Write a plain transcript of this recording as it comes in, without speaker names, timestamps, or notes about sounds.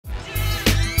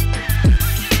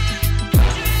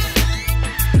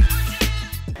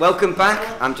Welcome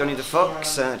back. I'm Jonny The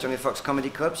Fox, Jonny The Fox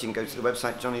Comedy Club. So you can go to the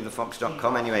website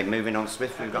jonnythefox.com. Anyway, moving on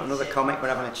swiftly, we've got another comic we're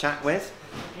having a chat with.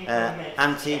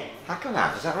 Antti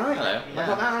Hakala, is that right? Hello. I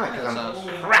got that right, because I'm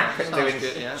Sounds crap at doing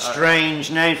good, yeah. strange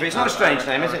names. But it's not a strange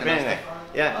name, is it, really?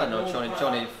 Yeah. I know,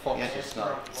 Jonny Fox is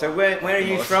not. So where are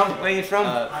you from? Where are you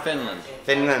from? Finland.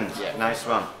 Finland, Yeah. nice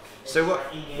one. So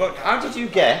how did you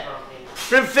get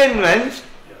from Finland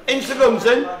into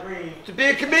London to be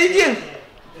a comedian?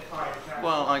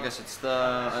 Well, I guess it's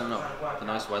the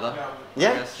nice weather.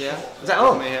 Yeah? I guess, yeah. Is that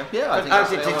all? Yeah, I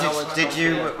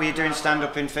think were you doing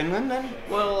stand-up in Finland then?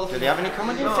 Well, do they have any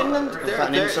comedy in Finland? Is that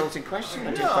an insulting question?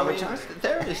 I do apologise.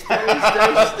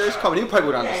 There's comedy. You probably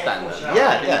would understand that.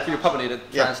 Yeah. You probably need a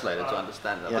translator to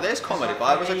understand that. Yeah. But there's comedy. But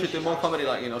I was actually doing more comedy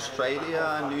like in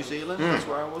Australia and New Zealand. That's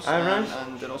where I was. Oh, right.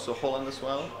 And then also Holland as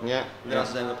well. Yeah. Then I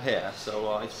just ended up here.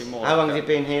 So it's been more. How long have you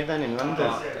been here then in London?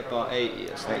 About 8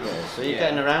 years. 8 years. So you're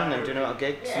getting around and doing a lot of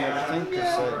gigs and everything?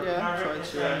 Yeah, trying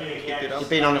to keep it up. You've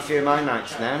been on a few of my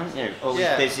nights now, haven't you? Always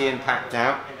busy and packed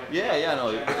out. Yeah, no,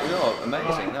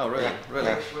 amazing. No, really.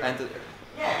 And the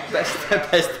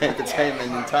best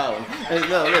entertainment in town.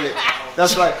 No, really.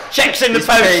 That's like checks in the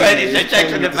post,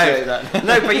 checks in the post.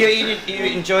 No, but you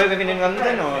enjoy living in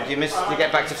London, or do you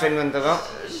get back to Finland a lot?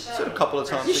 Sort of a couple of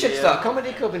times. You should start a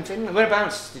comedy club in Finland.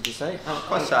 Whereabouts did you say?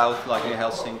 Quite south, like in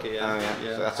Helsinki. Oh yeah.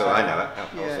 So that's all I know.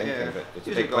 Helsinki, but it's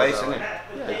a big place, isn't it?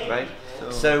 Yeah. Big place.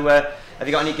 So have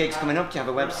you got any gigs coming up? Do you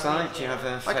have a website? Do you have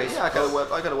a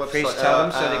Facebook? I got a website. Please tell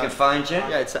them so they can find you.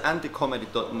 Yeah, it's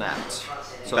anticomedy.net.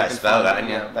 So better spell that,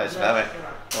 yeah. Better spell it.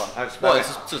 Well,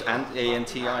 it's just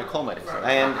Anti comedy.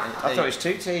 I thought it was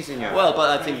 2 T's in your. Well,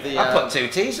 but I think the. I put 2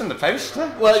 T's on the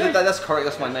poster. Well, that's correct.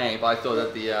 That's my name. But I thought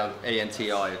that the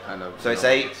ANTI kind of. So it's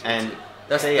A-N.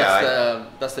 That's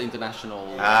the international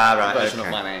version of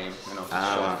my name. Okay.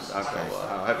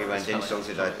 I hope you weren't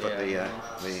insulted. I put the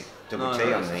double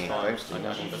T on the poster.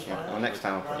 Well, next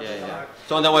time I'll put it. Yeah.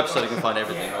 So on their website you can find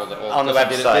everything. On the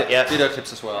website, video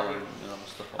clips as well. And,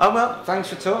 stuff. Oh well, thanks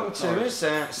for talking to us.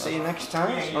 See you next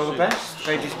time. All the best,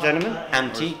 ladies and gentlemen.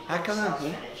 Antti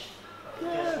Hakala.